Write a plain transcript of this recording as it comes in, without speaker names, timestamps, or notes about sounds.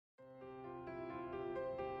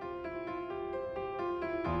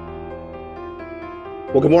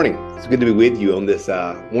Well, good morning. It's good to be with you on this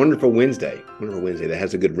wonderful Wednesday. Wonderful Wednesday. That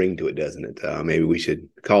has a good ring to it, doesn't it? Maybe we should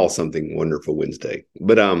call something Wonderful Wednesday.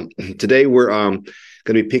 But today we're going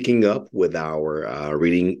to be picking up with our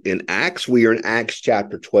reading in Acts. We are in Acts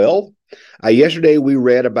chapter 12. Yesterday we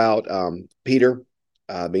read about Peter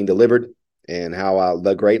being delivered and how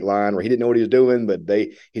the great line where he didn't know what he was doing, but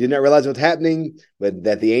he did not realize what was happening, but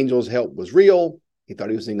that the angel's help was real. He thought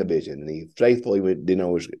he was seeing a vision, and he faithfully didn't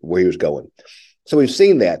know where he was going. So we've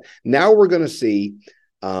seen that. Now we're going to see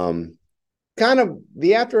kind of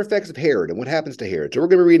the after effects of Herod and what happens to Herod. So we're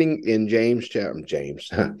going to be reading in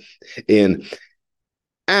in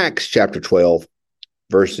Acts chapter 12,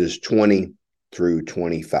 verses 20 through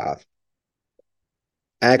 25.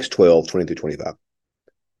 Acts 12, 20 through 25.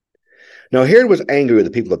 Now Herod was angry with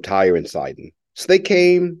the people of Tyre and Sidon. So they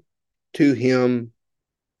came to him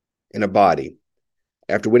in a body.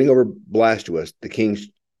 After winning over Blastus, the king's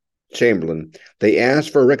chamberlain, they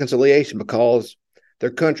asked for a reconciliation because their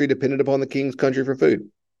country depended upon the king's country for food.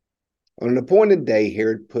 On an appointed day,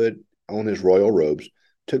 Herod put on his royal robes,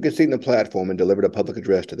 took his seat on the platform, and delivered a public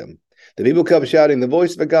address to them. The people kept shouting, "The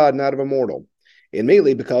voice of a God, not of a mortal."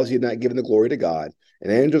 Immediately, because he had not given the glory to God,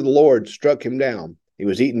 an angel of the Lord struck him down. He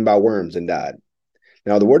was eaten by worms and died.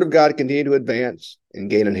 Now the word of God continued to advance and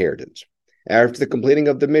gain inheritance. After the completing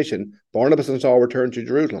of the mission, Barnabas and Saul returned to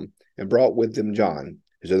Jerusalem and brought with them John,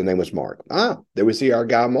 whose other name was Mark. There we see our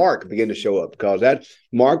guy Mark begin to show up, because that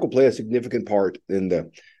Mark will play a significant part in the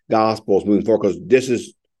Gospels moving forward, because this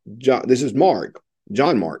is John Mark,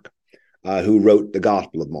 who wrote the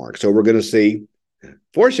Gospel of Mark. So we're going to see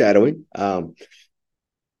foreshadowing.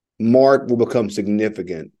 Mark will become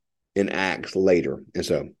significant in Acts later, and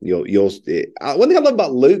so you'll see. One thing I love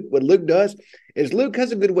about Luke, what Luke does is Luke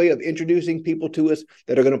has a good way of introducing people to us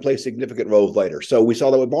that are going to play significant roles later. So we saw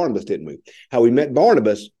that with Barnabas, didn't we? How we met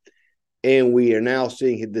Barnabas, and we are now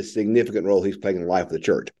seeing this significant role he's playing in the life of the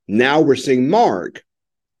church. Now we're seeing Mark,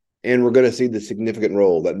 and we're going to see the significant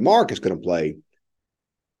role that Mark is going to play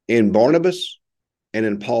in Barnabas and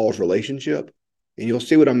in Paul's relationship. And you'll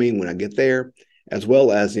see what I mean when I get there, as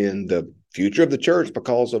well as in the future of the church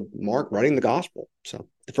because of Mark writing the gospel. So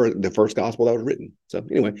the first gospel that was written. So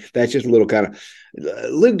anyway, that's just a little kind of,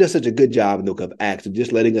 Luke does such a good job in the book of Acts of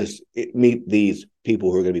just letting us meet these people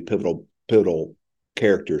who are going to be pivotal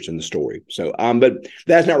characters in the story. So, but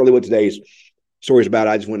that's not really what today's story is about.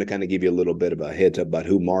 I just want to kind of give you a little bit of a heads up about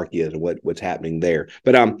who Mark is and what's happening there.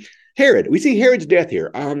 But Herod, we see Herod's death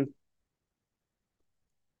here. And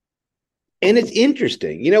it's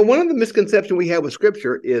interesting. One of the misconceptions we have with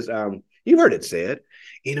scripture is, you've heard it said,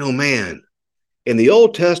 man, in the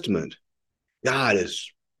Old Testament, God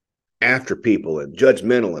is after people and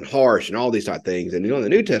judgmental and harsh and all these type of things. And in the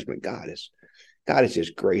New Testament, God is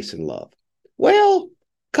just grace and love. Well,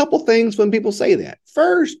 a couple things when people say that.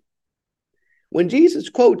 First, when Jesus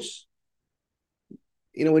quotes,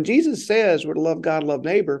 when Jesus says we're to love God, love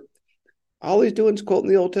neighbor, all he's doing is quoting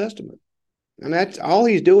the Old Testament. And that's all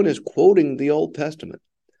he's doing is quoting the Old Testament.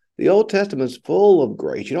 The Old Testament is full of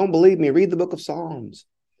grace. You don't believe me? Read the book of Psalms.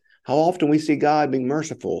 How often we see God being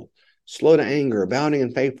merciful, slow to anger, abounding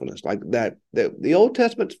in faithfulness, like that. The Old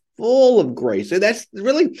Testament's full of grace. And that's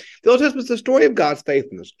really, the Old Testament's the story of God's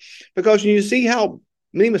faithfulness, because you see how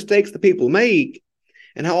many mistakes the people make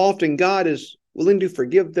and how often God is willing to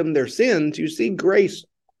forgive them their sins. You see grace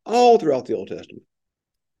all throughout the Old Testament.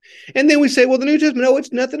 And then we say, well, the New Testament, no,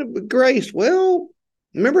 it's nothing but grace. Well,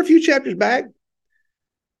 remember a few chapters back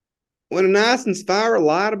when Ananias and Sapphira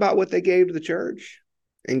lied about what they gave to the church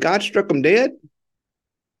and God struck them dead?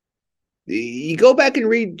 You go back and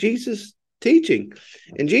read Jesus' teaching,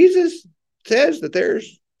 and Jesus says that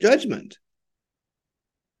there's judgment.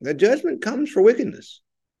 That judgment comes for wickedness.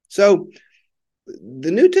 So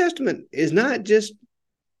the New Testament is not just,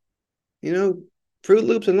 Fruit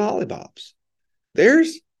Loops and lollipops.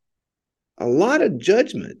 There's a lot of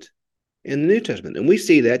judgment in the New Testament, and we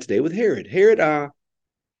see that today with Herod. Herod's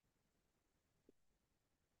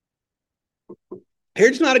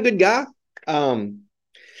not a good guy.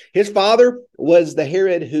 His father was the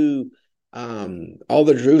Herod who all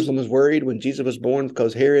the Jerusalem was worried when Jesus was born,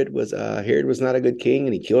 because Herod was not a good king,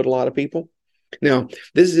 and he killed a lot of people. Now,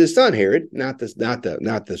 this is his son Herod, not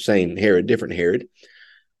the same Herod, different Herod,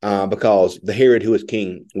 because the Herod who was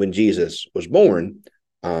king when Jesus was born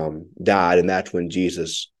died, and that's when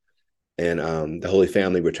Jesus and the Holy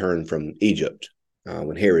Family returned from Egypt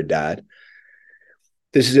when Herod died.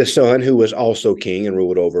 This is his son who was also king and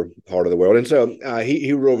ruled over part of the world, and so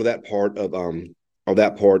he ruled over that part of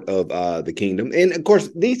the kingdom. And of course,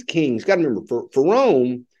 these kings, got to remember, for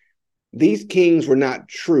Rome, these kings were not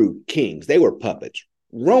true kings; they were puppets.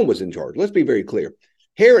 Rome was in charge. Let's be very clear.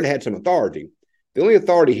 Herod had some authority. The only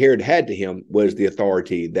authority Herod had to him was the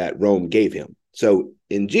authority that Rome gave him. So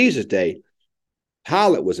in Jesus' day,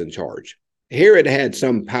 Pilate was in charge. Herod had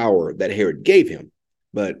some power that Herod gave him,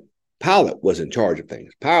 but Pilate was in charge of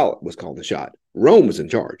things. Pilate was calling the shot. Rome was in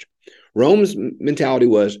charge. Rome's mentality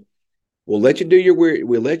was, we'll let you do your weird,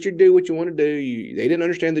 we'll let you do what you want to do. They didn't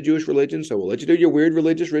understand the Jewish religion, so we'll let you do your weird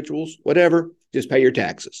religious rituals, whatever, just pay your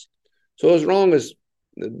taxes. So as long as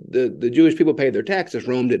the Jewish people paid their taxes,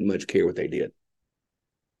 Rome didn't much care what they did.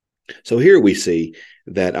 So here we see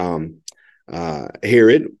that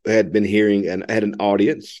Herod had been hearing and had an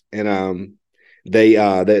audience, and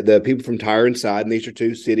the people from Tyre and Sidon, these are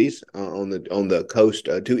two cities on the coast,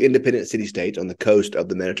 two independent city states on the coast of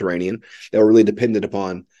the Mediterranean that were really dependent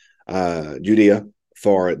upon Judea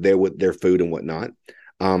for their food and whatnot.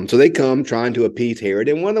 So they come trying to appease Herod,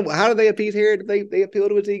 and how do they appease Herod? They appeal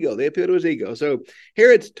to his ego. They appeal to his ego. So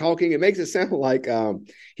Herod's talking. It makes it sound like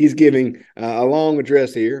he's giving a long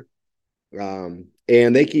address here.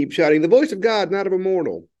 And they keep shouting, the voice of God, not of a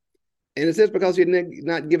mortal. And it says because he had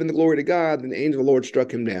not given the glory to God, then the angel of the Lord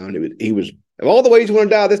struck him down. He was of all the ways you want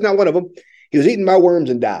to die, that's not one of them. He was eaten by worms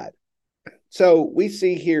and died. So we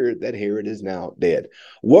see here that Herod is now dead.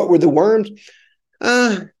 What were the worms?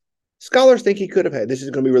 Scholars think he could have had, this is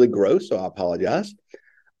going to be really gross, so I apologize.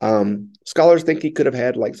 Scholars think he could have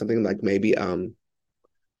had like something like maybe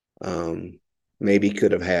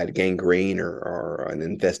could have had gangrene or an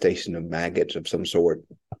infestation of maggots of some sort.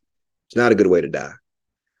 It's not a good way to die.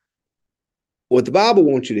 What the Bible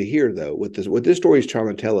wants you to hear, though, what this story is trying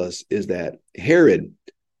to tell us is that Herod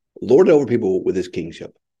lorded over people with his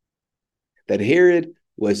kingship. That Herod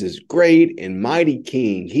was this great and mighty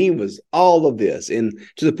king. He was all of this. And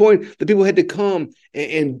to the point that people had to come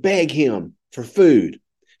and beg him for food.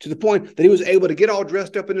 To the point that he was able to get all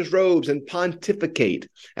dressed up in his robes and pontificate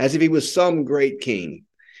as if he was some great king.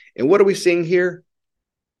 And what are we seeing here?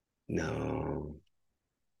 No,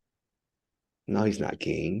 he's not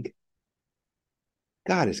king.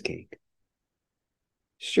 God is king.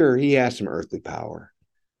 Sure, he has some earthly power.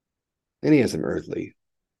 And he has some earthly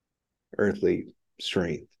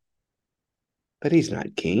strength. But he's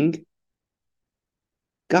not king.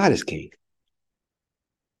 God is king.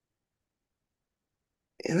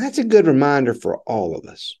 And that's a good reminder for all of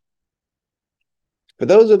us. For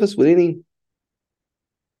those of us with any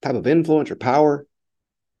type of influence or power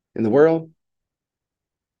in the world,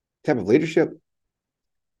 type of leadership,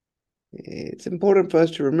 it's important for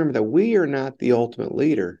us to remember that we are not the ultimate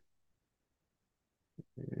leader.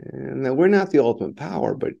 And that we're not the ultimate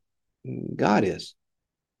power, but God is.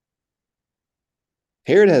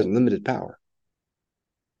 Herod has limited power.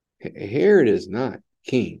 Herod is not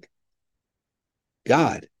king.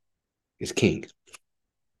 God is king.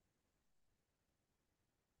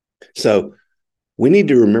 So we need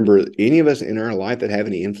to remember, any of us in our life that have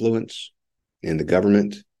any influence in the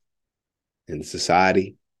government, in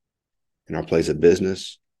society, in our place of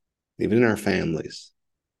business, even in our families,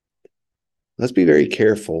 let's be very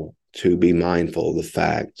careful to be mindful of the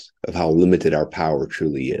fact of how limited our power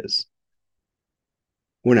truly is.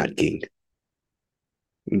 We're not king.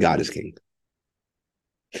 God is king.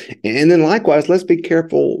 And then likewise, let's be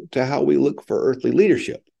careful to how we look for earthly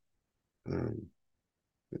leadership. The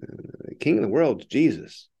king of the world is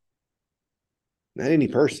Jesus, not any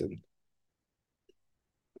person.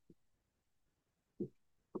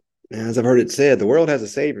 As I've heard it said, the world has a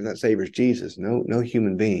savior, and that savior is Jesus, no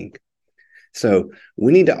human being. So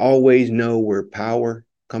we need to always know where power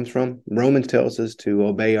comes from. Romans tells us to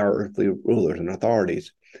obey our earthly rulers and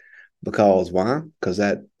authorities. Because why? Because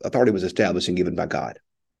that authority was established and given by God.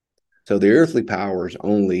 So the earthly powers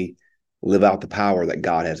only live out the power that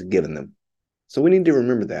God has given them. So we need to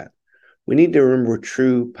remember that. We need to remember where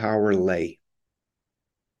true power lay,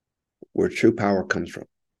 where true power comes from.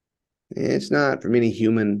 It's not from any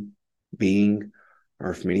human being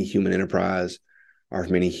or from any human enterprise or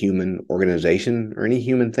from any human organization or any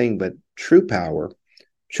human thing, but true power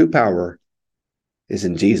is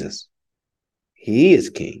in Jesus. He is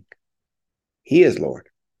king. He is Lord.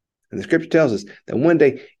 And the scripture tells us that one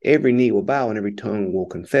day every knee will bow and every tongue will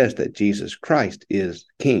confess that Jesus Christ is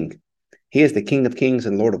king. He is the King of Kings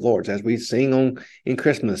and Lord of Lords, as we sing in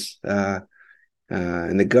Christmas. And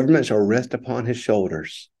the government shall rest upon his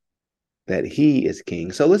shoulders, that he is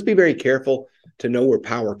king. So let's be very careful to know where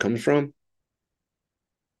power comes from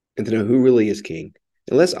and to know who really is king.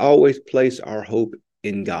 And let's always place our hope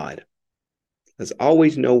in God. Let's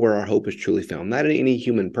always know where our hope is truly found, not in any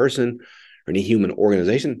human person or any human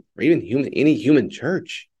organization or even any human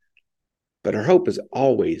church, but our hope is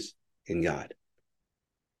always in God.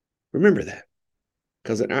 Remember that.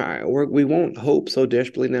 Because we want hope so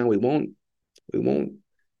desperately now. We want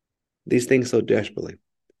these things so desperately.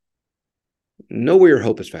 Know where your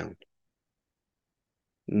hope is found.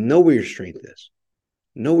 Know where your strength is.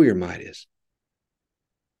 Know where your might is.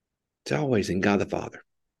 It's always in God the Father,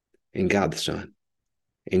 in God the Son,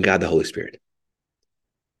 in God the Holy Spirit.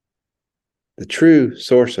 The true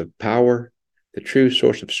source of power, the true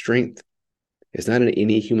source of strength is not in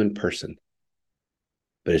any human person,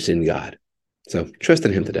 but it's in God. So trust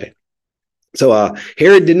in him today. So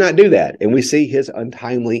Herod did not do that, and we see his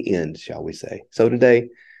untimely end, shall we say. So today,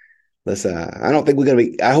 let's I don't think we're going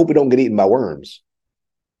to be, I hope we don't get eaten by worms,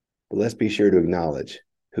 but let's be sure to acknowledge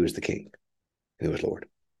who is the King and who is Lord.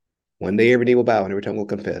 One day every knee will bow and every tongue will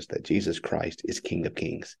confess that Jesus Christ is King of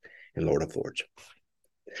Kings and Lord of Lords.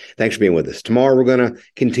 Thanks for being with us. Tomorrow we're going to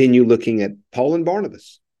continue looking at Paul and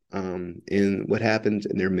Barnabas in what happens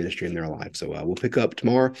in their ministry in their life. So we'll pick up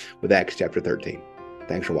tomorrow with Acts chapter 13.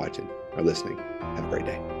 Thanks for watching or listening. Have a great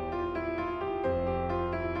day.